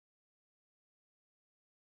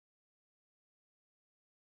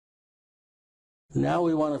Now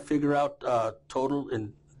we want to figure out total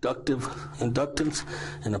inductance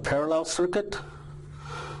in a parallel circuit.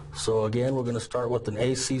 So again, we're going to start with an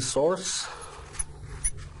AC source.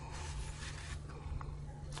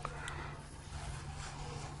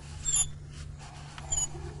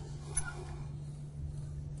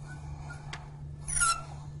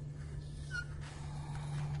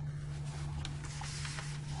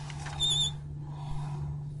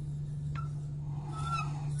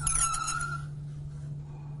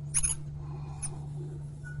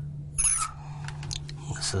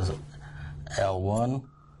 This is L1,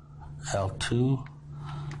 L2,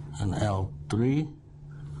 and L3.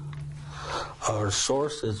 Our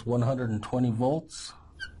source is 120 volts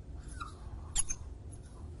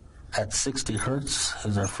at 60 hertz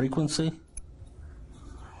is our frequency.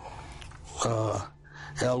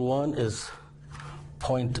 L1 is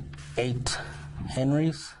 0.8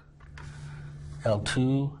 henries.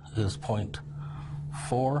 L2 is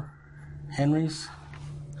 0.4 henries.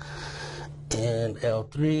 And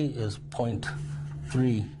L3 is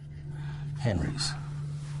 0.3 henries.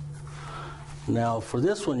 Now for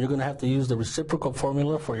this one, you're going to have to use the reciprocal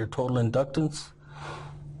formula for your total inductance.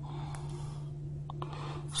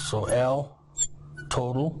 So L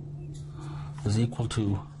total is equal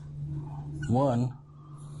to 1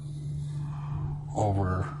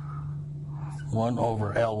 over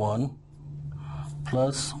L1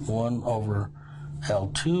 plus 1 over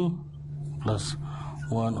L2 plus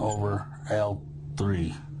 1 over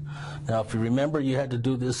L3. Now, if you remember, you had to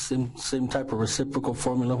do this same type of reciprocal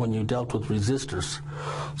formula when you dealt with resistors.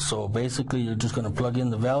 So basically, you're just going to plug in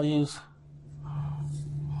the values.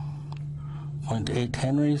 0.8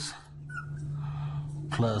 henries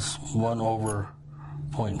plus 1 over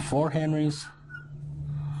 0.4 henries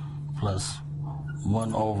plus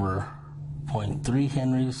 1 over 0.3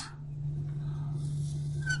 henries.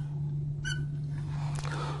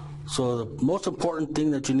 So the most important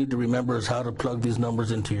thing that you need to remember is how to plug these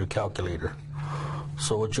numbers into your calculator.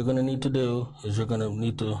 So what you're going to need to do is you're going to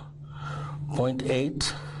need to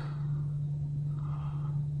 0.8.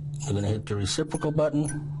 You're going to hit the reciprocal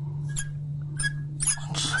button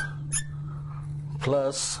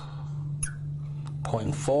plus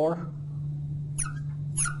 0.4.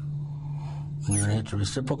 And you're going to hit the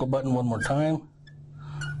reciprocal button one more time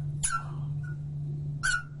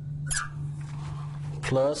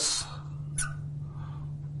plus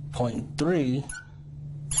 0.3,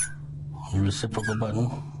 your reciprocal button.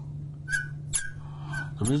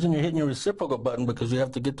 The reason you're hitting your reciprocal button because you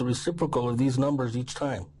have to get the reciprocal of these numbers each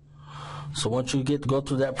time. So once you go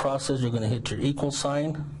through that process, you're going to hit your equal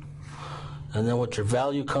sign, and then what your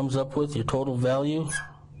value comes up with, your total value,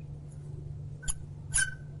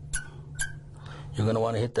 you're going to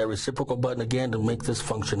want to hit that reciprocal button again to make this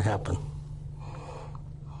function happen.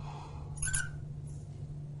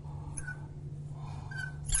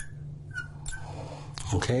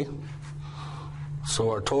 Okay,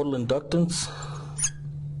 so our total inductance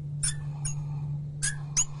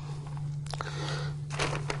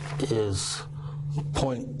is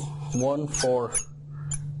 0.14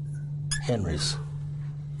 henries.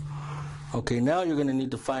 Okay, now you're going to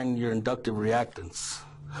need to find your inductive reactance.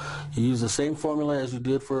 You use the same formula as you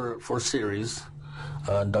did for series.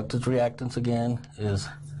 Inductive reactance again is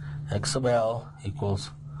X sub L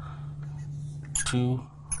equals 2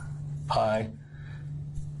 pi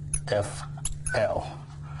FL.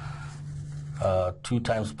 2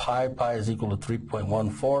 times pi is equal to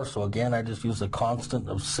 3.14. So again, I just use a constant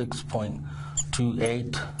of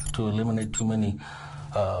 6.28 to eliminate too many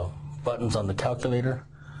buttons on the calculator,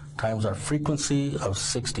 times our frequency of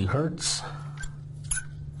 60 hertz,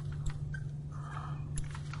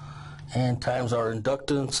 and times our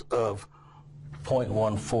inductance of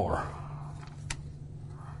 0.14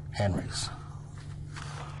 henries.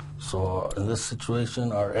 So in this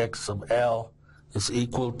situation, our X sub L is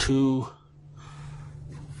equal to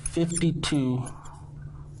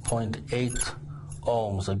 52.8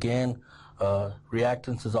 ohms. Again,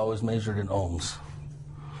 reactance is always measured in ohms.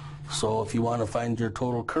 So if you want to find your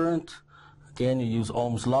total current, again, you use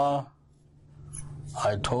Ohm's law.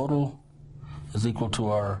 I total is equal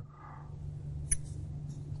to our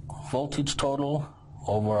voltage total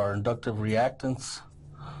over our inductive reactance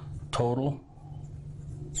total.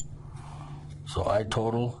 So I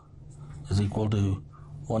total is equal to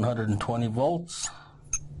 120 volts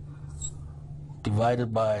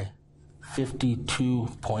divided by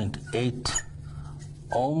 52.8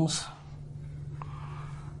 ohms,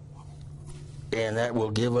 and that will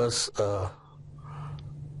give us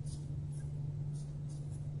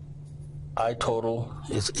I total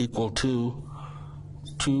is equal to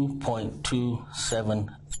 2.27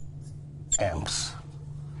 amps.